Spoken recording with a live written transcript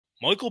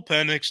Michael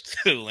Penix to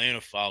the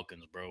Atlanta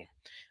Falcons, bro.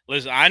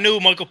 Listen, I knew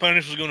Michael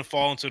Penix was going to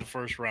fall into the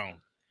first round.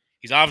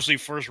 He's obviously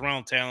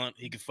first-round talent.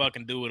 He could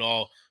fucking do it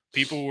all.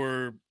 People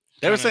were...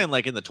 They were saying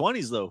like in the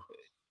 20s, though.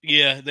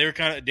 Yeah, they were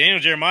kind of... Daniel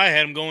Jeremiah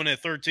had him going at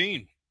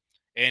 13.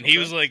 And he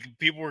was like,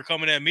 people were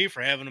coming at me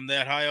for having him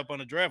that high up on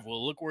the draft.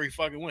 Well, look where he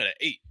fucking went at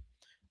 8.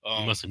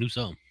 He must have knew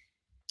something.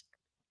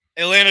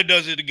 Atlanta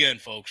does it again,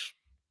 folks.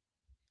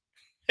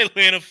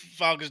 Atlanta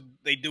Falcons,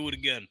 they do it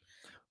again.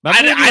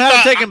 Remember when you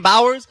had taking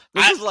Bowers?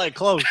 This is like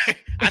close.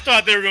 I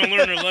thought they were going to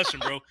learn their lesson,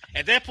 bro.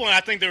 At that point,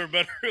 I think they were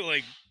better.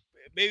 Like,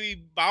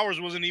 maybe Bowers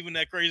wasn't even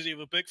that crazy of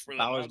a pick for them.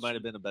 Bowers might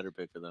have been a better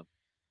pick for them.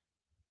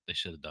 They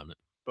should have done it.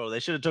 Bro, they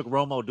should have took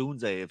Romo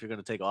Dunze if you're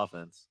going to take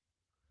offense.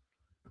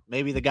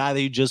 Maybe the guy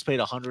that you just paid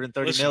 $130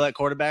 million at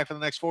quarterback for the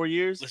next 4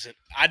 years. Listen,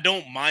 I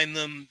don't mind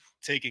them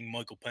taking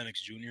Michael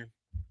Penix Jr.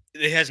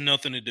 It has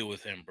nothing to do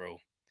with him, bro.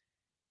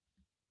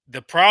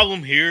 The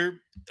problem here,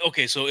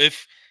 okay, so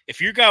if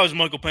your guy was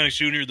Michael Penix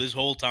Jr. this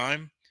whole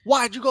time,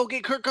 why'd you go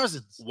get Kirk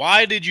Cousins?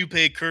 Why did you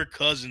pay Kirk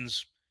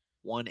Cousins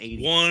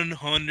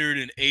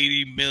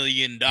 $180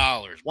 million,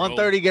 bro?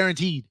 $130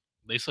 guaranteed.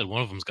 They said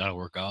one of them's got to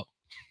work out.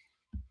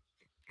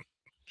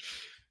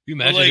 You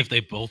imagine if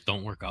they both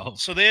don't work out?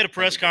 So they had a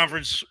press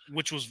conference,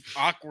 which was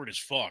awkward as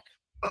fuck.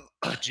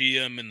 The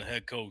GM and the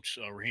head coach,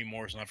 Raheem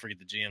Morrison, I forget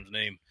the GM's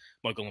name.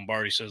 Michael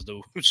Lombardi says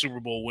the Super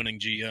Bowl winning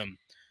GM.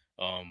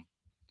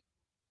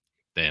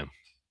 Damn.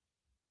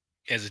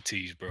 As a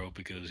tease, bro,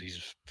 because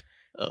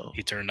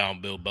he turned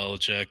down Bill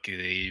Belichick.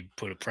 They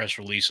put a press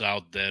release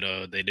out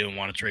that they didn't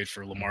want to trade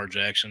for Lamar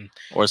Jackson.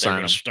 Or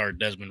sign him. Start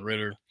Desmond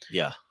Ridder.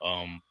 Yeah.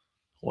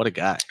 What a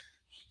guy.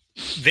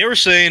 They were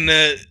saying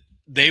that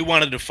they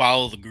wanted to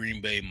follow the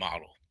Green Bay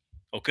model.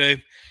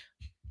 Okay?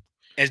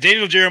 As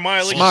Daniel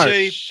Jeremiah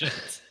likes to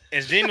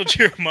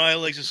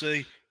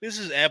say, this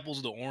is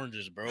apples to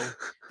oranges, bro.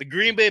 The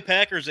Green Bay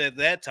Packers at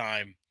that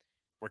time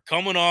were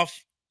coming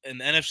off an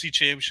NFC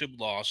Championship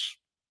loss.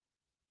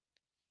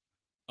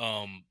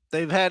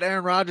 They've had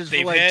Aaron Rodgers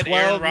for like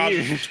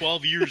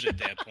 12 years at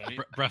that point.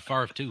 Brett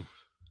Favre too.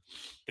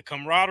 The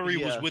camaraderie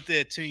was with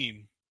that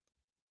team.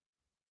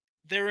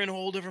 They're in a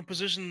whole different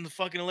position than the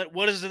fucking Atlanta.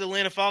 What is the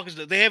Atlanta Falcons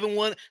do? They haven't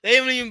won. They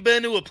haven't even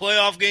been to a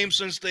playoff game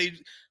since they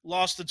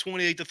lost the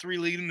 28-3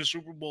 lead in the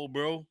Super Bowl,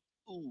 bro.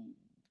 Ooh.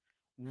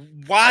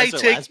 Why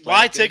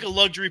take a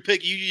luxury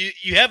pick?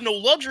 You have no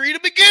luxury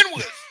to begin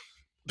with.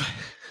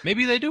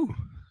 Maybe they do.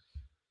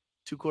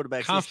 2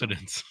 quarterback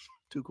confidence. System.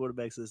 2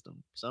 quarterback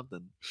system.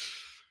 Something.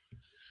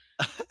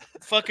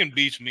 Fucking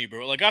beats me,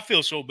 bro. Like, I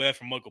feel so bad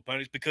for Michael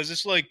Penix because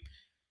it's like,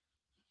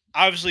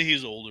 obviously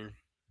he's older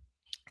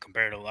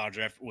compared to a lot of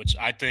draft, which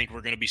I think we're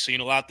going to be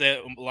seeing a lot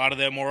of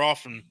that more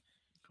often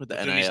with the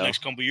NIL. These next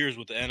couple of years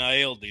with the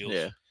NIL deals.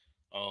 Yeah.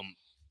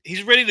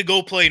 He's ready to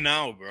go play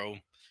now, bro.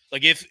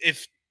 Like if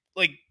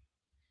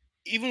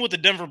even with the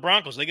Denver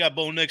Broncos, they got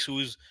Bo Nix, who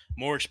is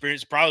more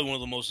experienced, probably one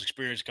of the most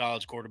experienced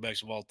college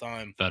quarterbacks of all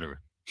time. Veteran.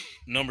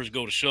 Numbers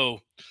go to show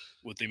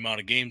with the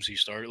amount of games he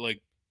started.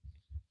 Like,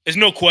 there's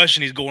no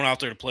question he's going out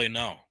there to play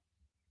now.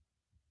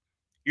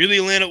 You're the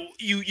Atlanta.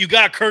 You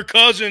got Kirk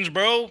Cousins,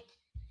 bro.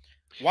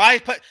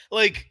 Why?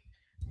 Like,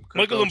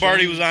 Michael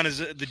Lombardi was on the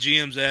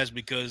GM's ass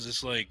because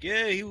it's like,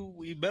 yeah,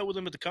 we bet with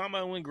him at the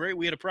combine, went great.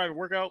 We had a private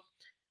workout.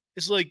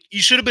 It's like,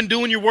 you should have been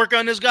doing your work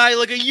on this guy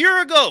like a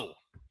year ago.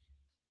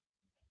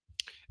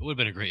 It would have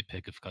been a great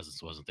pick if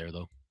Cousins wasn't there,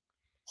 though.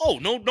 Oh,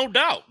 no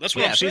doubt. That's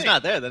what I'm saying. If he's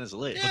not there, then it's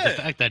lit. Yeah. But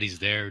the fact that he's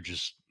there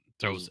just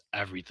throws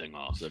everything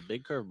off. It's a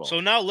big curveball.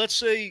 So now let's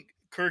say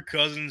Kirk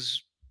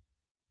Cousins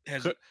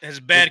has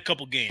a bad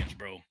couple games,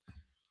 bro.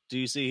 Do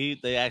you see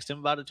they asked him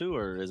about it too,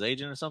 or his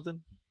agent or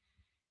something?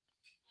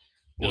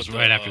 It was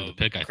right after the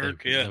pick, I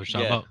Kirk, think.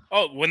 Yeah.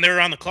 Oh, when they were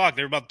on the clock,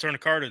 they were about to turn a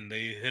card and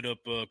they hit up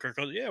Kirk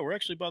Cousins. Yeah, we're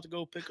actually about to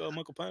go pick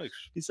Michael Penix.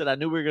 He said, I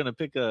knew we were going to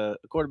pick a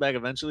quarterback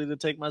eventually to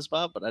take my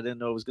spot, but I didn't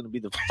know it was going to be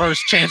the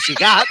first chance you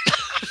got.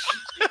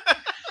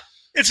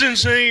 It's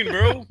insane,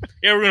 bro.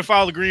 Yeah, we're going to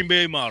follow the Green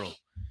Bay model.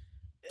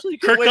 So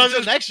Kirk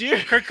Cousins next year.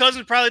 Kirk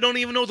Cousins probably don't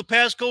even know the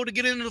passcode to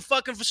get into the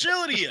fucking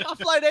facility yet. My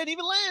flight ain't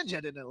even land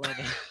yet in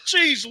Atlanta.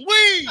 Jeez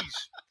Louise.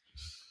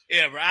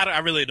 Yeah, bro, I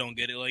really don't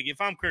get it. Like,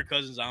 if I'm Kirk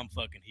Cousins, I'm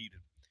fucking heated.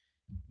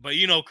 But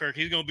you know Kirk,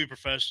 he's going to be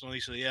professional. He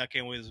said, yeah, I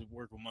can't wait to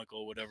work with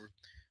Michael or whatever.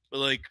 But,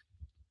 like,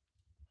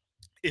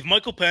 if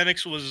Michael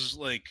Penix was,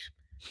 like,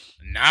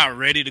 not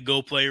ready to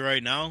go play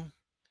right now,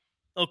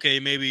 okay,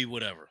 maybe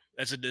whatever.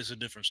 That's a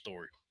different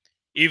story.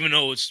 Even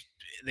though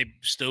they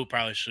still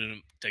probably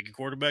shouldn't take a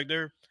quarterback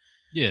there.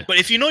 Yeah. But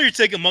if you know you're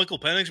taking Michael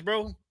Penix,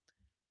 bro,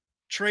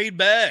 trade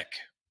back.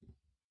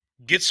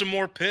 Get some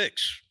more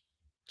picks.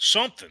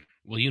 Something.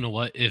 Well, you know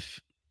what? If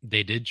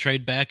they did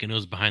trade back and it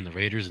was behind the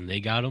Raiders and they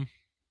got him,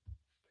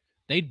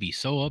 they'd be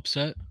so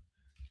upset.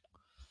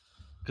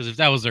 Because if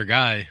that was their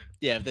guy.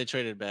 Yeah, if they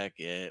traded back,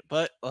 yeah.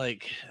 But,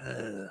 like,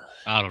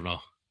 I don't know.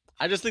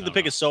 I just think the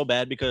pick is so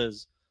bad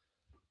because,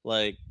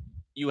 like,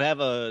 you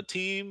have a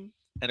team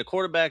and a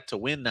quarterback to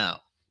win now.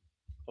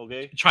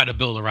 Okay? Try to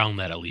build around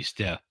that at least,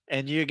 yeah.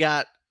 And you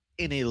got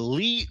an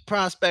elite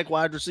prospect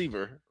wide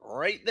receiver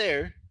right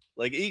there.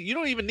 Like you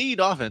don't even need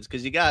offense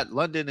because you got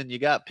London and you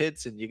got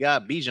Pitts and you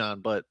got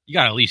Bijan, but You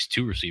got at least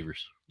 2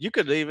 receivers, you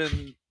could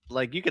even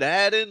you could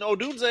add in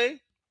Odunze.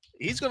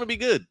 He's gonna be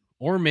good.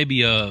 or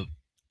maybe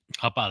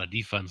hop out a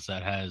defense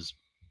that has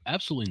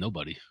absolutely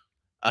nobody.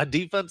 A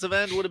defensive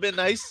end would have been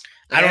nice.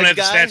 I don't have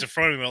the guy. stats in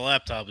front of me. My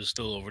laptop is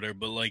still over there,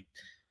 but like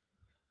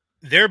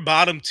they're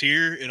bottom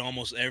tier in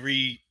almost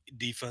every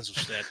defensive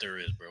stat there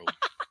is, bro.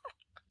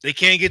 They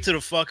can't get to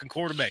the fucking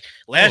quarterback.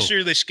 Last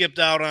year they skipped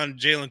out on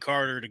Jalen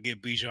Carter to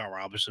get Bijan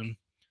Robinson,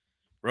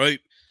 right?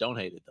 Don't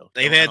hate it though.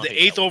 They've had the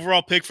 8th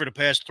overall pick for the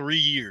past 3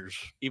 years.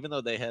 Even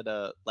though they had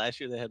last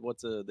year they had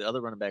the other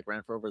running back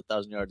ran for over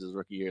 1,000 yards his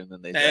rookie year, and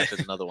then they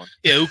drafted another one.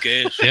 Yeah, who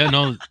cares? Yeah,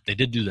 no, they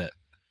did do that.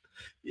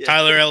 Yeah.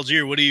 Tyler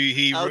Algier, what do you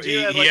he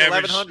Algier he had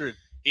averaged 1,100.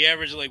 He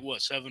averaged like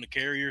what 7 a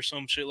carry or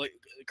some shit like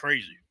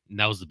crazy. And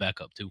that was the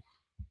backup too.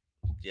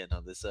 Yeah,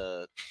 no, this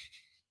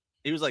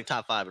he was like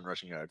top 5 in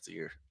rushing yards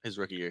his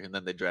rookie year, and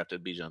then they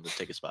drafted Bijan to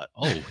take his spot.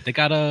 Oh, they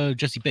got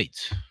Jesse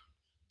Bates.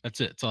 That's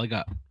it. That's all I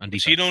got on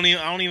defense. I don't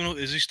even know.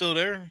 Is he still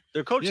there?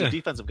 Their coach is Yeah. a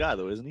defensive guy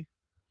though, isn't he?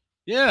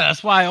 Yeah,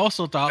 that's why I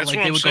also thought That's like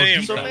what they I'm would saying,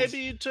 go So bro. defense.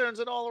 maybe he turns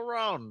it all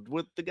around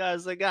with the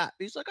guys they got.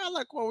 He's like, I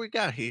like what we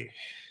got here.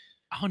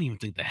 I don't even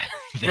think that.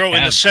 Bro,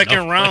 in the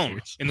second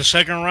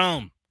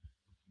round,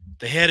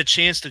 they had a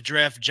chance to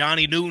draft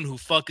Johnny Newton, who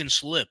fucking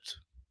slipped.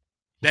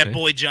 That Okay.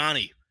 boy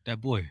Johnny. That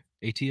boy,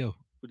 ATO.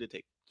 Who did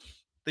take?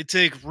 They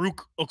take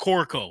Rook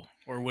Okoroko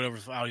or whatever,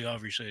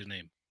 however you say his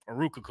name, or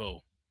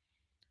Rukako.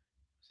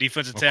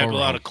 Defensive tackle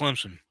Okoro. out of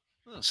Clemson.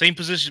 Huh. Same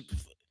position.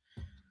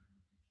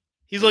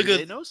 He's Maybe like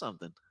they know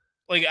something.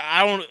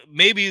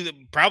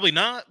 probably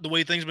not the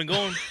way things been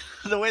going.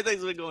 The way things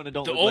have been going, it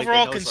don't The look like they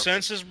overall know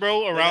consensus,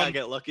 bro, something. They gotta around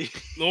get lucky.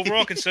 the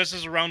overall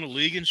consensus around the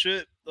league and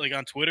shit, like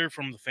on Twitter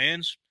from the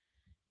fans,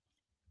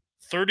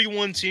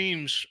 31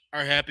 teams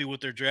are happy with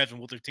their draft and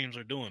what their teams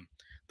are doing.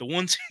 The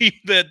one team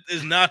that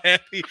is not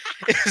happy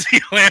is the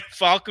Atlanta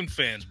Falcon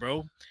fans,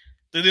 bro.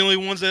 They're the only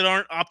ones that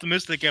aren't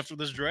optimistic after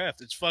this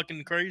draft. It's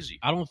fucking crazy.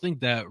 I don't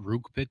think that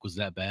Rook pick was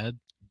that bad,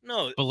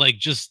 No, but like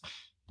just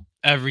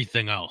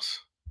everything else.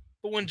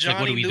 but when It's like, what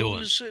Johnny are we Newton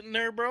doing? is sitting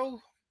there, bro,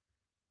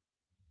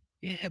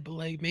 Yeah, but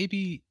like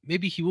maybe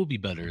he will be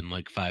better in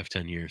like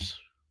 5-10 years.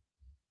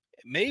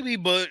 maybe,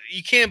 but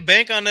you can't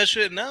bank on that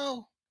shit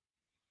now.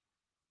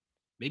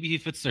 Maybe he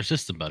fits their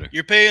system better.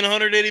 You're paying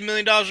 $180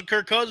 million to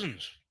Kirk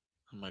Cousins.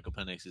 Michael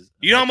Penix is.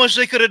 You know how much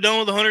they could have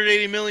done with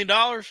 $180 million?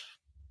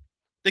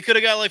 They could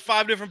have got like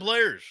 5 different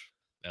players.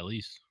 At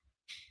least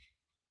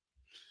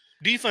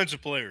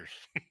Defensive players.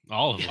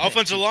 all of them.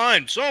 Offensive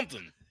line,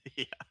 something.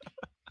 Yeah.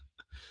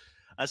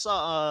 I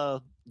saw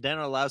Dan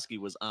Orlovsky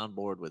was on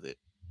board with it.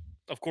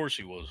 Of course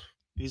he was.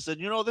 He said,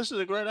 this is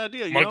a great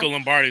idea. Michael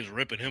Lombardi was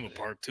ripping him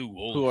apart too.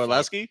 Holy Who, fuck.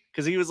 Orlovsky?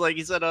 Because he was like,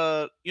 he said,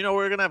 we're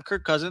going to have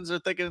Kirk Cousins. They're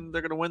thinking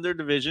they're going to win their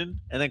division.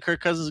 And then Kirk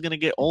Cousins is going to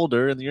get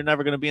older, and you're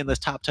never going to be in this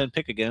top 10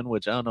 pick again,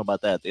 which I don't know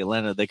about that. The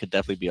Atlanta, they could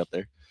definitely be up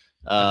there.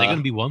 Are they going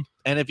to be one?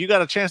 And if you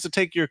got a chance to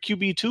take your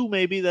QB2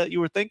 maybe that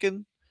you were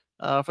thinking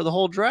for the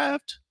whole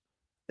draft,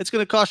 it's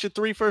going to cost you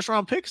 3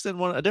 first-round picks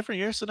in a different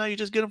year. So now you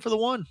just get them for the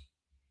 1.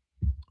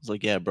 I was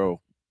like, yeah,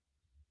 bro.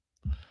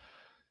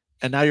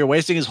 And now you're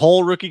wasting his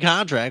whole rookie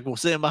contract while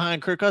sitting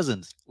behind Kirk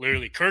Cousins.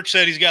 Literally, Kirk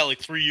said he's got like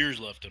 3 years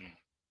left in him.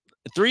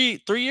 3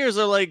 years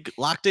are like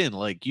locked in.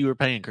 Like you were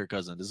paying Kirk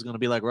Cousins. This is going to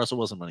be like Russell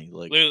Wilson money.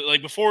 Literally,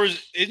 like before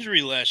his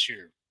injury last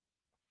year,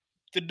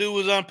 the dude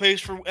was on pace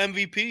for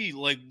MVP.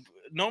 Like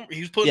he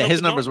was putting. Yeah, up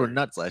his the numbers number. were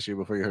nuts last year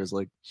before you hurt his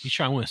leg. He's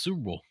trying to win a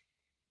Super Bowl.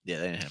 Yeah,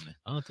 they ain't having it.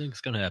 I don't think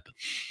it's going to happen.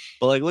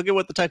 But like, look at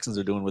what the Texans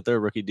are doing with their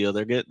rookie deal.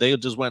 They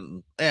just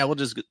went, we'll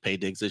just pay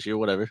Diggs this year,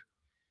 whatever.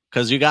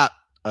 Because you got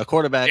a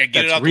quarterback get it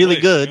that's out the really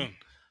way. good. Yeah.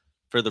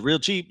 For the real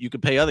cheap, you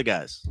could pay other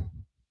guys.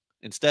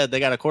 Instead, they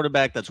got a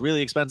quarterback that's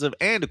really expensive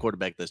and a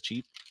quarterback that's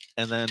cheap.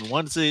 And then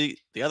once the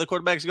other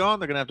quarterback's gone,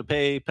 they're gonna have to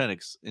pay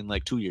Penix in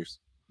like 2 years.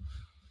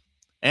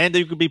 And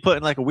they could be put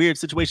in like a weird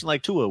situation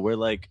like Tua, where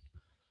like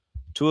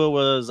Tua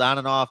was on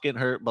and off, getting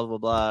hurt, blah blah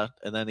blah,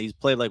 and then he's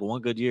played like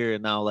one good year,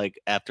 and now like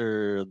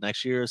after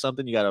next year or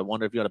something, you gotta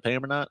wonder if you gotta pay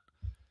him or not.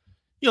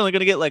 You're only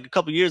gonna get like a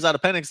couple years out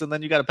of Penix, and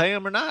then you gotta pay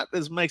him or not.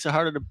 This makes it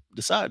harder to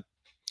decide.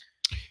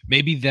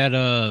 Maybe that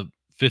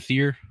 5th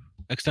year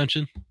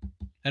extension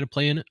had a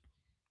play in it.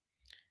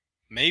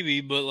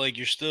 Maybe, but like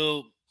you're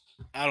still,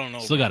 I don't know.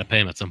 Still bro. got to pay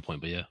him at some point,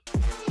 but yeah.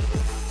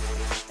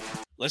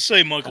 Let's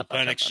say Michael Tap,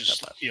 tap, Penix tap, just,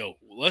 tap, tap.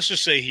 let's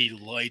just say he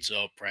lights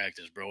up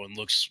practice, bro, and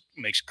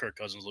makes Kirk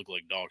Cousins look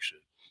like dog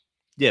shit.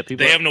 Yeah,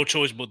 people. They have no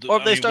choice but to. or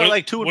if they start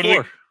like 2 and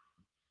 4.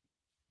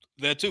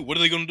 That too. What are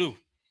they going to do?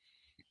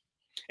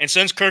 And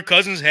since Kirk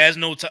Cousins has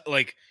no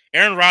like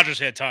Aaron Rodgers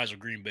had ties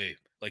with Green Bay,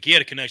 like he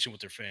had a connection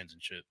with their fans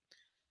and shit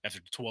after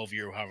 12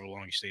 years or however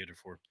long he stayed there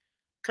for.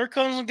 Kirk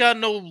Cousins got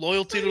no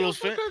loyalty to those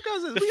fans.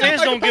 The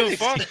fans don't give a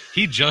fuck.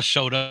 He just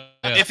showed up.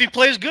 Yeah. If he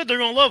plays good, they're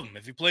gonna love him.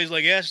 If he plays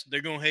like ass,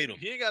 they're gonna hate him.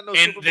 He ain't got no.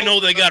 And Super they know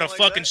Bowls they or got a nothing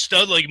like fucking that.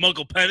 stud like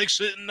Michael Penix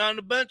sitting on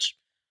the bench.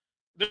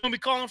 They're gonna be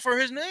calling for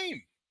his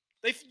name.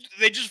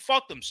 They just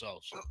fuck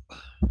themselves.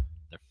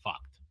 They're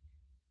fucked.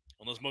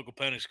 Unless Michael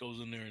Penix goes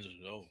in there and says,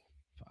 "Oh,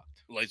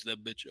 Fucked. lights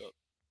that bitch up."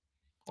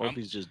 Or if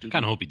he's just doo-doo.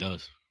 Kind of hope he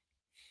does.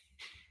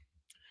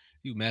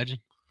 You imagine?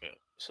 Yeah.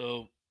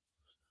 So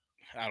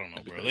I don't know,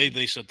 That'd be bro. crazy.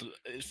 They set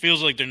it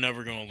feels like they're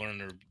never gonna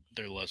learn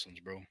their lessons,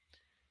 bro.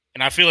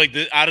 And I feel like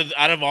out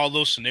of all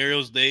those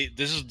scenarios, this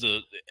is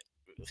the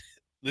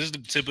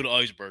tip of the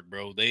iceberg,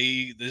 bro.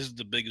 This is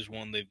the biggest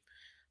one they've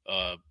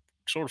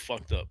sort of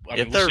fucked up. I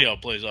mean, we'll see how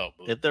it plays out.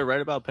 But, If they're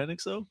right about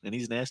Penix though, and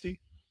he's nasty,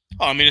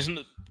 I mean, it's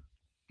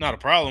not a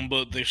problem,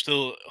 but they're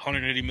still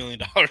 $180 million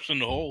in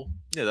the hole.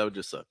 yeah, that would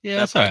just suck. Yeah, that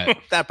that's all part,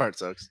 right. That part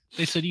sucks.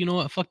 They said, you know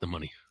what? Fuck the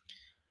money.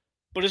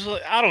 But it's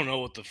like I don't know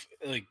what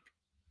like.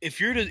 If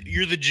you're the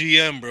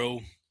GM, bro,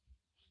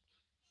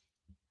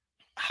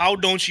 how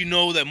don't you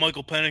know that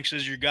Michael Penix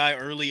is your guy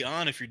early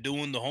on if you're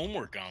doing the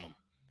homework on him?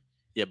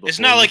 Yeah, It's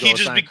not like he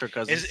just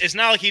it's it's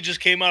not like he just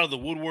came out of the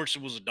woodworks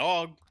and was a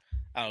dog.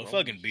 I don't know, Wrong.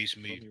 fucking beast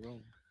meat.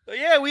 wrong. But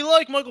yeah, we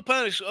like Michael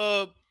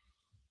Penix.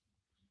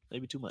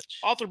 Maybe too much.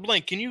 Author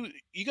blank, you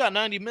got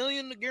 $90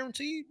 million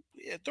guaranteed?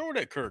 Yeah, throw it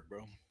at Kirk,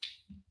 bro.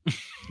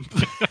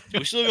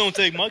 We still gonna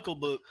take Michael,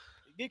 but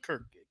get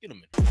Kirk, get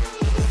him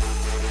in.